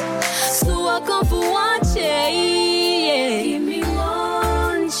chance. So I come for one chance. Yeah. Give me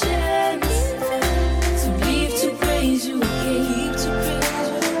one chance to live to praise you again.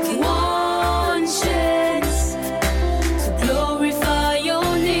 One chance to glorify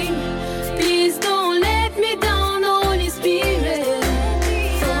your name. Please don't let me down, Holy Spirit,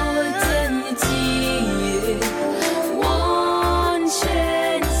 for eternity. Yeah. One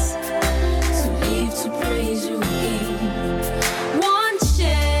chance to live to praise you again. One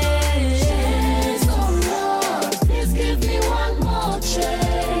chance, oh Lord, please give me one more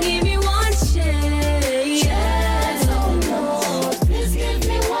chance. Give me one chance, oh Lord, please give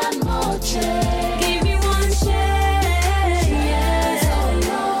me one more chance. Give me one chance, oh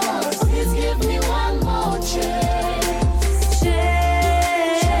Lord, please give me one more chance.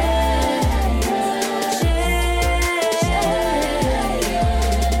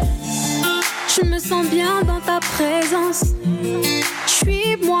 Je me sens bien dans ta présence.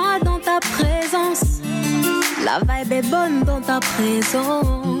 Suis-moi dans ta présence. La vibe est bonne dans ta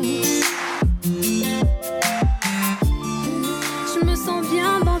présence. Je me sens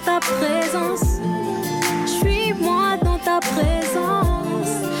bien dans ta présence. Suis-moi dans ta présence.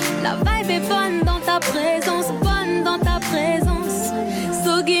 La vibe est bonne dans ta présence. Bonne dans ta présence.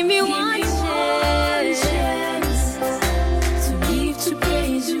 So give me one chance to live to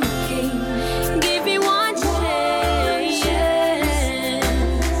praise you again. Give me one chance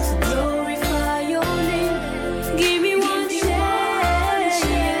to glorify your name. Give me one chance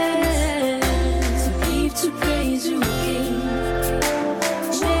to live to praise you again.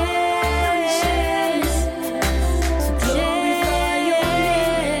 Chance to glorify your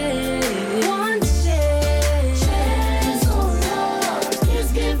name. One chance, oh Lord,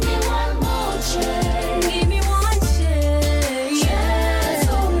 please give me one more chance. Give me one chance,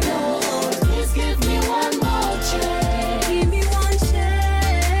 oh Lord, please give me one more chance. Give me one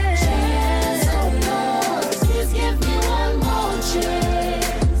chance, oh Lord, please give me one more chance.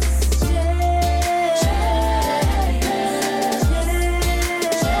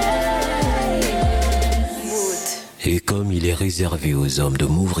 Et comme il est réservé aux hommes de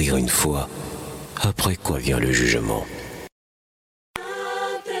mourir une fois, après quoi vient le jugement?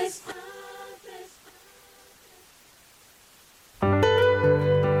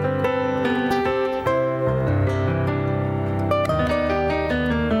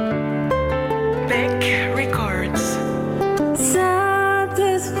 Beck Records.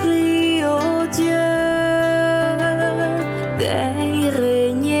 Saint-Esprit, oh Dieu, veuille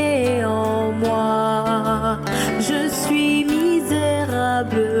régner en moi. Je suis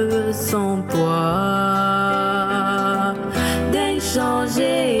misérable sans toi.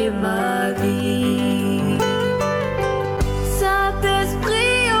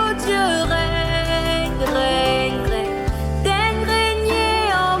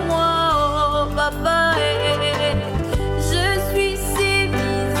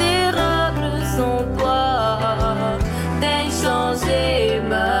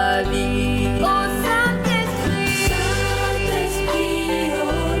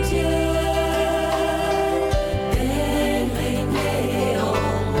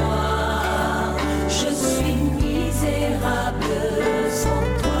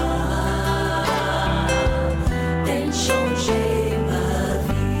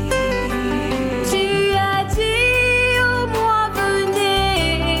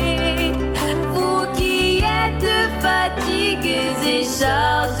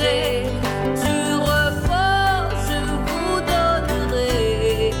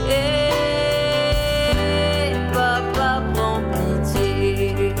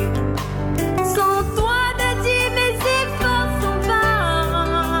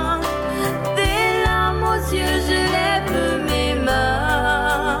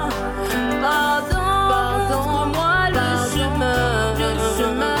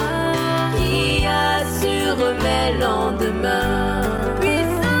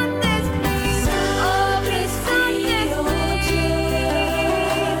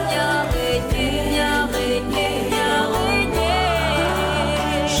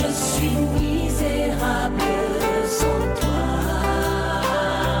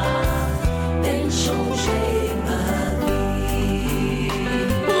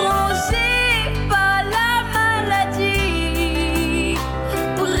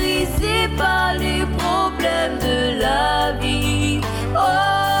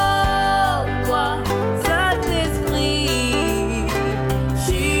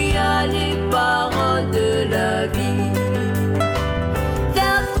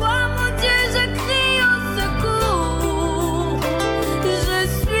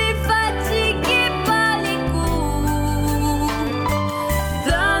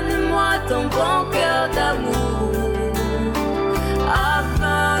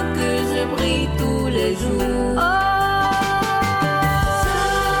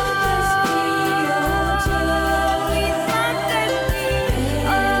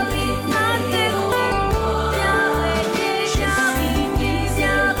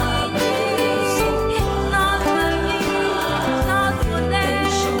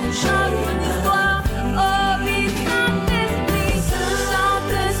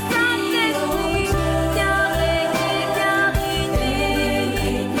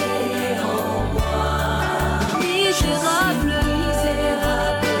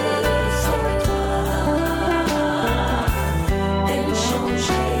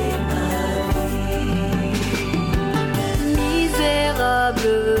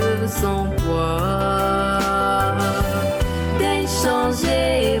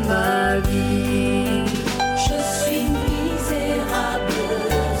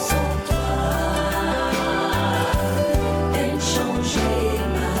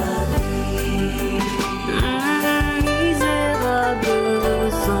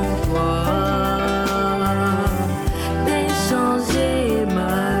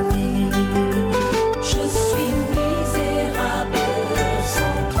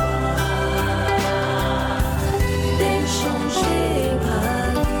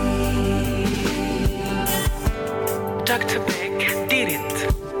 Dr. Big.